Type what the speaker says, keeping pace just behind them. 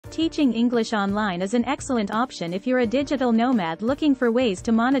Teaching English online is an excellent option if you're a digital nomad looking for ways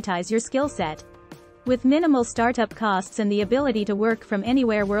to monetize your skill set. With minimal startup costs and the ability to work from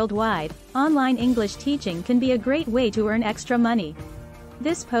anywhere worldwide, online English teaching can be a great way to earn extra money.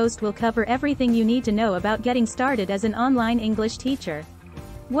 This post will cover everything you need to know about getting started as an online English teacher.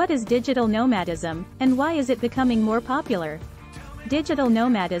 What is digital nomadism, and why is it becoming more popular? Digital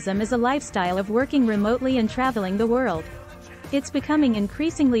nomadism is a lifestyle of working remotely and traveling the world. It's becoming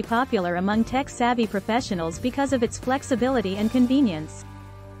increasingly popular among tech-savvy professionals because of its flexibility and convenience.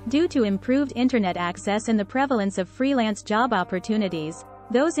 Due to improved internet access and the prevalence of freelance job opportunities,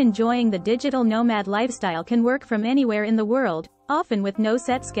 those enjoying the digital nomad lifestyle can work from anywhere in the world, often with no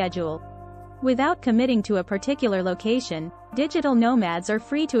set schedule. Without committing to a particular location, digital nomads are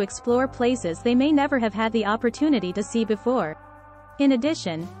free to explore places they may never have had the opportunity to see before. In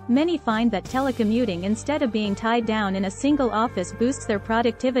addition, many find that telecommuting instead of being tied down in a single office boosts their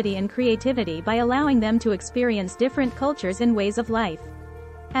productivity and creativity by allowing them to experience different cultures and ways of life.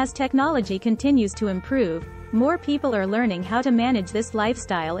 As technology continues to improve, more people are learning how to manage this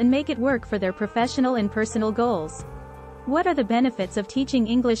lifestyle and make it work for their professional and personal goals. What are the benefits of teaching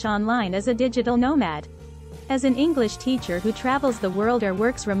English online as a digital nomad? As an English teacher who travels the world or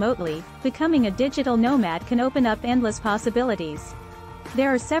works remotely, becoming a digital nomad can open up endless possibilities.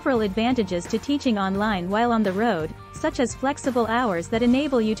 There are several advantages to teaching online while on the road, such as flexible hours that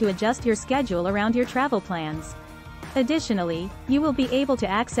enable you to adjust your schedule around your travel plans. Additionally, you will be able to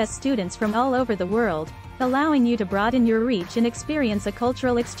access students from all over the world, allowing you to broaden your reach and experience a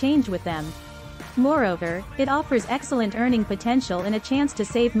cultural exchange with them. Moreover, it offers excellent earning potential and a chance to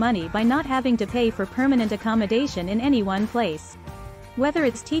save money by not having to pay for permanent accommodation in any one place. Whether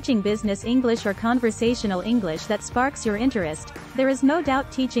it's teaching business English or conversational English that sparks your interest, there is no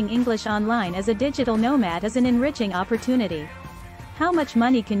doubt teaching English online as a digital nomad is an enriching opportunity. How much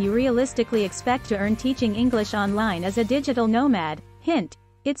money can you realistically expect to earn teaching English online as a digital nomad? Hint: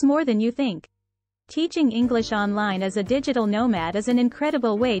 it's more than you think. Teaching English online as a digital nomad is an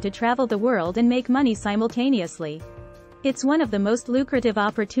incredible way to travel the world and make money simultaneously. It's one of the most lucrative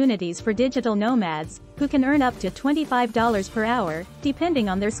opportunities for digital nomads, who can earn up to $25 per hour, depending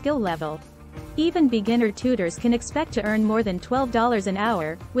on their skill level. Even beginner tutors can expect to earn more than $12 an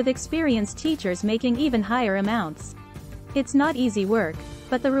hour, with experienced teachers making even higher amounts. It's not easy work,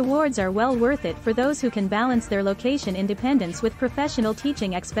 but the rewards are well worth it for those who can balance their location independence with professional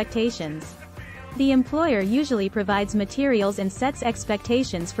teaching expectations. The employer usually provides materials and sets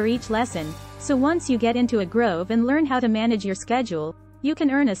expectations for each lesson, so once you get into a groove and learn how to manage your schedule, you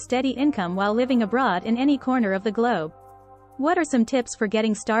can earn a steady income while living abroad in any corner of the globe. What are some tips for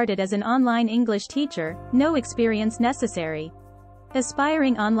getting started as an online English teacher? No experience necessary.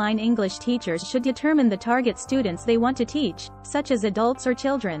 Aspiring online English teachers should determine the target students they want to teach, such as adults or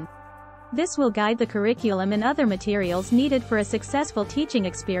children. This will guide the curriculum and other materials needed for a successful teaching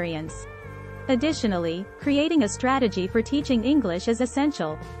experience. Additionally, creating a strategy for teaching English is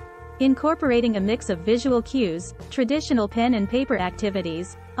essential. Incorporating a mix of visual cues, traditional pen and paper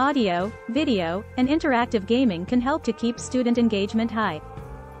activities, audio, video, and interactive gaming can help to keep student engagement high.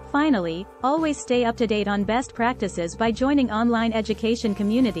 Finally, always stay up to date on best practices by joining online education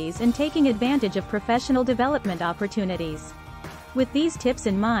communities and taking advantage of professional development opportunities. With these tips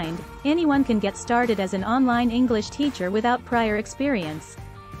in mind, anyone can get started as an online English teacher without prior experience.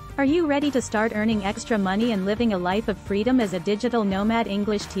 Are you ready to start earning extra money and living a life of freedom as a digital nomad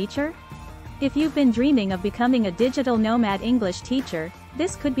English teacher? If you've been dreaming of becoming a digital nomad English teacher,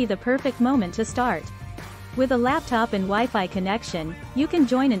 this could be the perfect moment to start. With a laptop and Wi-Fi connection, you can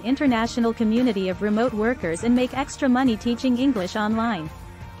join an international community of remote workers and make extra money teaching English online.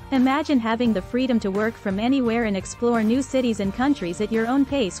 Imagine having the freedom to work from anywhere and explore new cities and countries at your own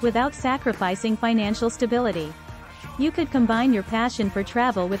pace without sacrificing financial stability. You could combine your passion for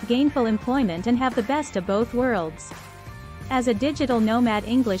travel with gainful employment and have the best of both worlds. As a digital nomad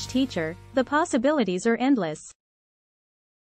English teacher, the possibilities are endless.